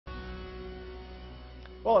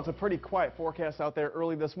Well, it's a pretty quiet forecast out there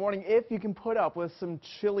early this morning if you can put up with some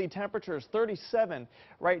chilly temperatures. 37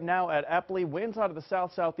 right now at Epley. Winds out of the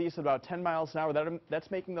south-southeast at about 10 miles an hour.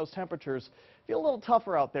 That's making those temperatures feel a little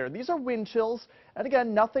tougher out there. These are wind chills, and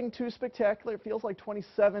again, nothing too spectacular. It feels like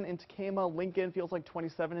 27 in Tacoma. Lincoln feels like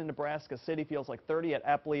 27 in Nebraska City. Feels like 30 at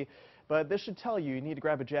Epley. But this should tell you need to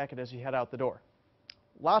grab a jacket as you head out the door.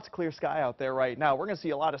 Lots of clear sky out there right now. We're going to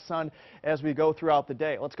see a lot of sun as we go throughout the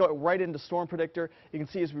day. Let's go right into Storm Predictor. You can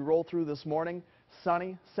see as we roll through this morning,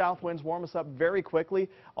 sunny, south winds warm us up very quickly,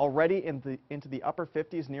 already into the upper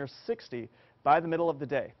 50s, near 60 by the middle of the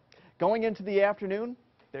day. Going into the afternoon,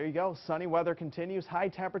 there you go, sunny weather continues. High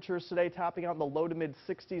temperatures today topping out in the low to mid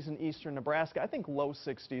 60s in eastern Nebraska. I think low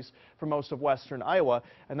 60s for most of western Iowa,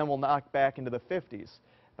 and then we'll knock back into the 50s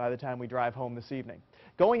by the time we drive home this evening.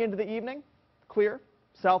 Going into the evening, clear.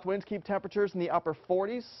 South winds keep temperatures in the upper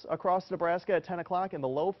 40s across Nebraska at 10 o'clock and the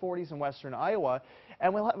low 40s in western Iowa.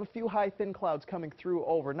 And we'll have a few high thin clouds coming through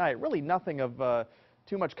overnight. Really nothing of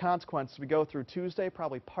too much consequence as we go through Tuesday,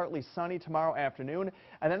 probably partly sunny tomorrow afternoon.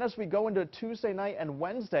 And then as we go into Tuesday night and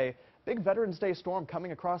Wednesday, big Veterans Day storm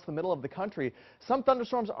coming across the middle of the country. Some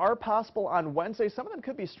thunderstorms are possible on Wednesday. Some of them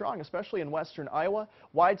could be strong, especially in western Iowa.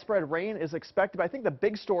 Widespread rain is expected. But I think the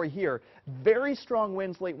big story here, very strong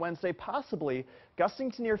winds late Wednesday, possibly gusting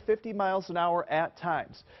to near 50 miles an hour at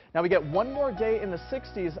times. Now we get one more day in the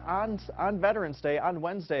 60s on Veterans Day on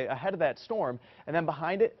Wednesday ahead of that storm. And then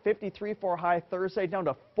behind it, 53 for a high Thursday, down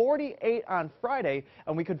to 48 on Friday.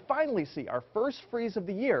 And we could finally see our first freeze of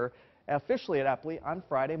the year officially at Epley on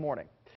Friday morning.